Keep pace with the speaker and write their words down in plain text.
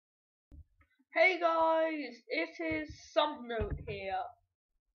Hey guys, it is Subnote here.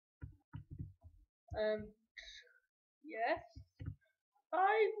 And yes,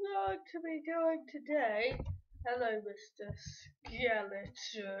 I'm going to be doing today. Hello, Mr.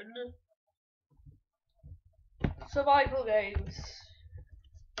 Skeleton. Survival games.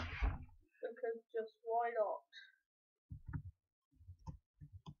 Because just why not?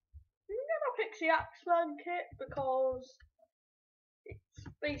 I'm gonna pick the Axeman kit because it's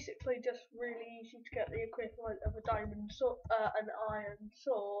basically just really easy to get the equivalent of a diamond sword, an iron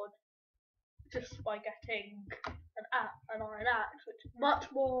sword, just by getting an iron axe, which is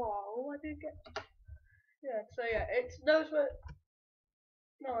much more. Oh, I did get. Yeah, so yeah, it's Nosebit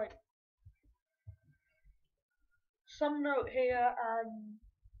 9. Some note here, and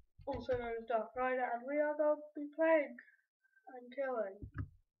also known as Dark Rider, and we are going to be playing and killing.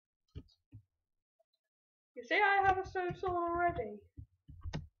 You see, I have a stone sword already.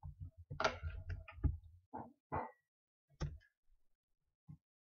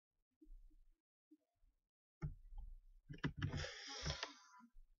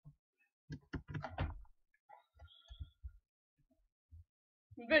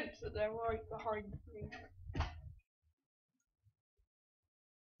 I'm convinced that they're right behind me.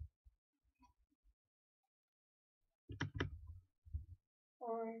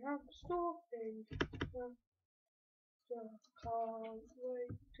 I am stalking. Just can't wait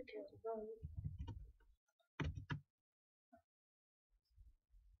to kill them.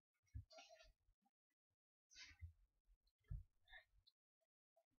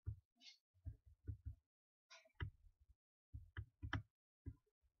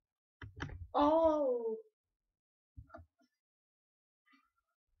 Oh!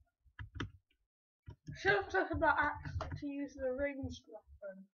 Should have taken that axe to use the ranged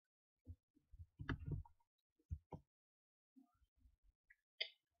weapon.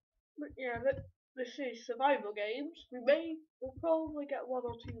 But yeah, this is survival games. We'll probably get one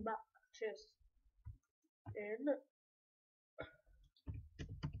or two matches in.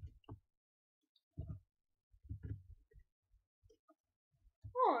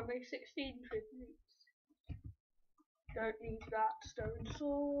 Oh, I made 16 tributes. Don't need that stone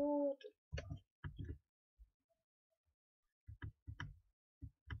sword.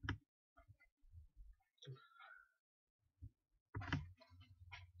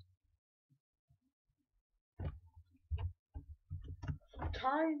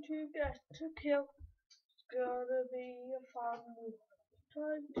 Time to get to kill. It's gonna be a fun one.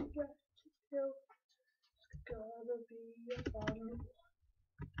 Time to get to kill. It's gonna be a fun one.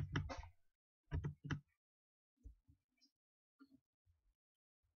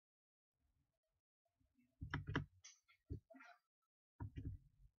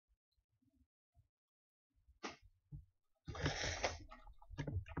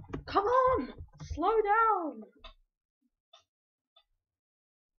 Come on! Slow down!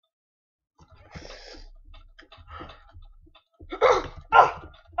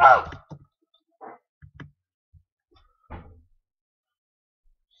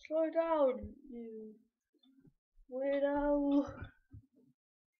 Slow down, you weirdo.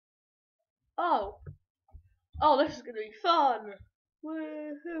 Oh. Oh, this is gonna be fun.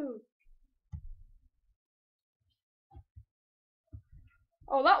 Woohoo.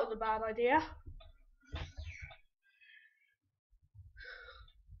 Oh, that was a bad idea.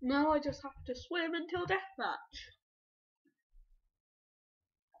 Now I just have to swim until deathmatch.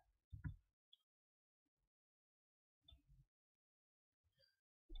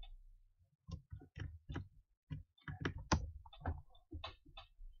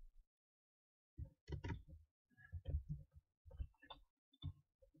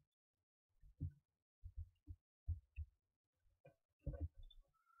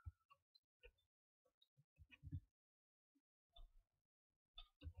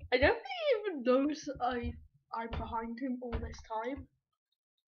 I don't even notice I'm behind him all this time.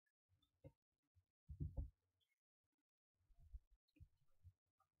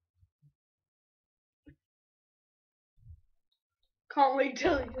 Can't wait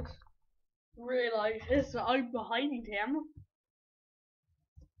till he just realizes that I'm behind him.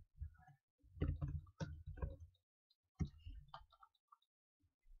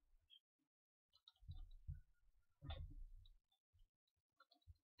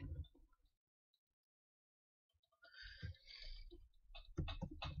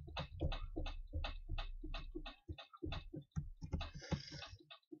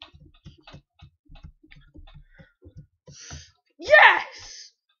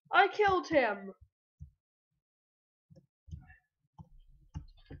 Yes! I killed him!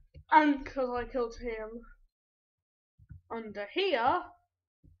 And because I killed him under here,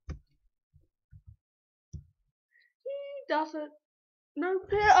 doesn't. No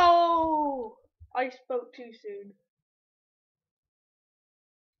pit. Oh! I spoke too soon.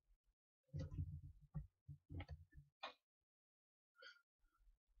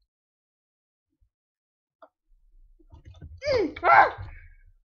 Ah!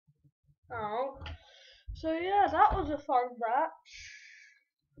 Oh. So yeah, that was a fun match.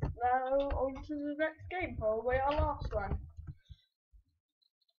 Now on to the next game, probably our last one.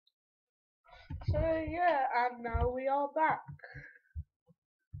 So yeah, and now we are back.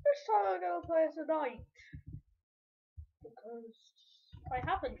 This time I'm gonna play as a knight because I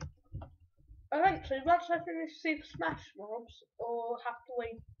haven't. Eventually, once I finish Super Smash Mobs, or have to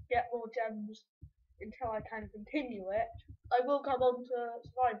wait get more gems until I can continue it, I will come on to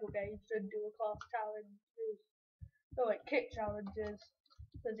survival games and do a class challenges. Oh wait, kit challenges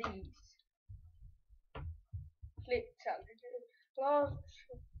for these. Flip challenges. Class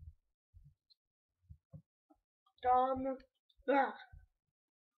done. Blah.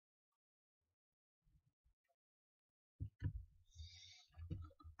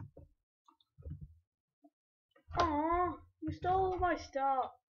 Aww, you stole my star.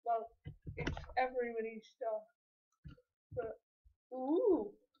 Well, it's everybody's star. But,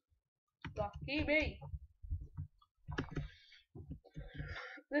 ooh, lucky me.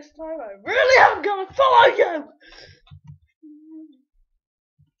 This time I really am gonna follow you!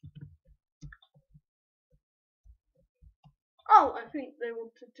 Oh, I think they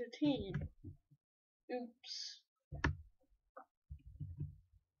wanted to team. Oops.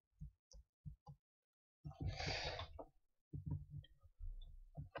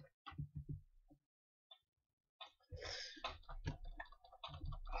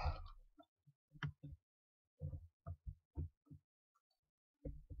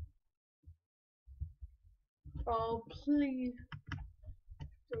 Oh, please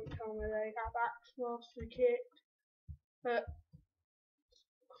don't tell me they have Axe Master Kit. But,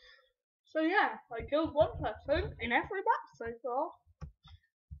 so yeah, I killed one person in every match so far.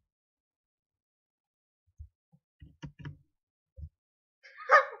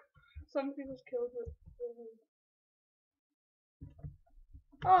 Something was killed with.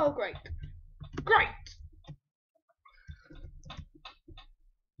 Oh, great. Great!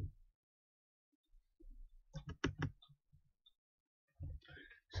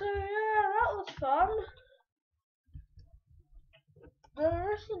 So yeah, that was fun.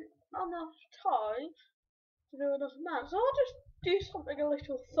 There isn't enough time to do another match, so I'll just do something a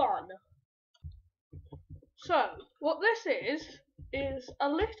little fun. So, what this is a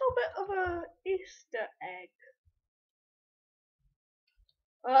little bit of a Easter egg.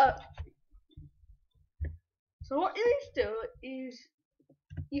 So what you need to do is,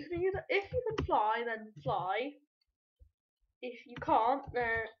 you can either, if you can fly, then fly. If you can't,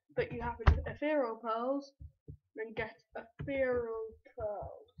 but you have ethereal pearls, then get ethereal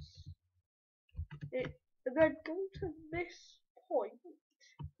pearls. And then go to this point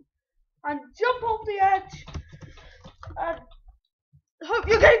and jump off the edge and hope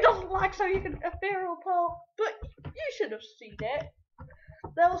your game doesn't lag so you can ethereal pearl. But you should have seen it.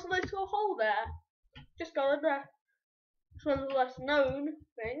 There was a little hole there. Just go in there. It's one of the less known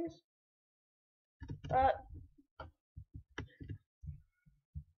things. But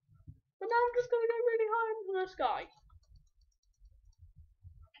now I'm just going to go really high into the sky.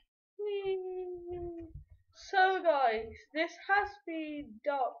 So guys, this has been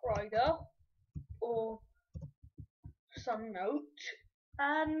Dark Rider, or some note,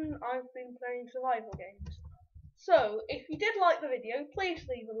 and I've been playing survival games. So, if you did like the video, please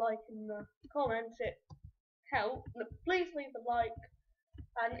leave a like in the comments, it helps. Please leave a like,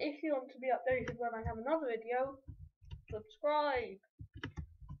 and if you want to be updated when I have another video, subscribe.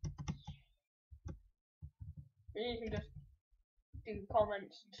 You can just do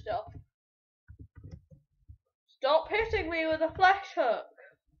comments and stuff. Stop hitting me with a flash hook!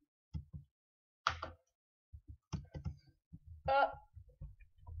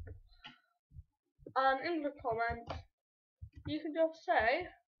 And in the comments, you can just say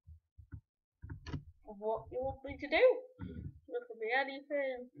what you want me to do. It could be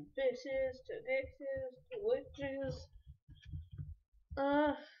anything, from fishes to dishes to witches.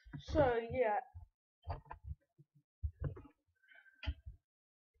 So yeah.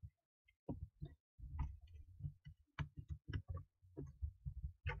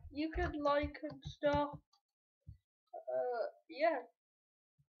 You could like and stuff. Yeah.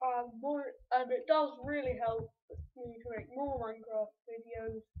 And it does really help me to make more Minecraft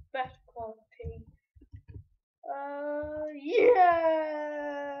videos, better quality.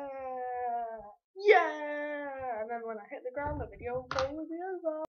 Yeah! Yeah! And then when I hit the ground, the video will be over.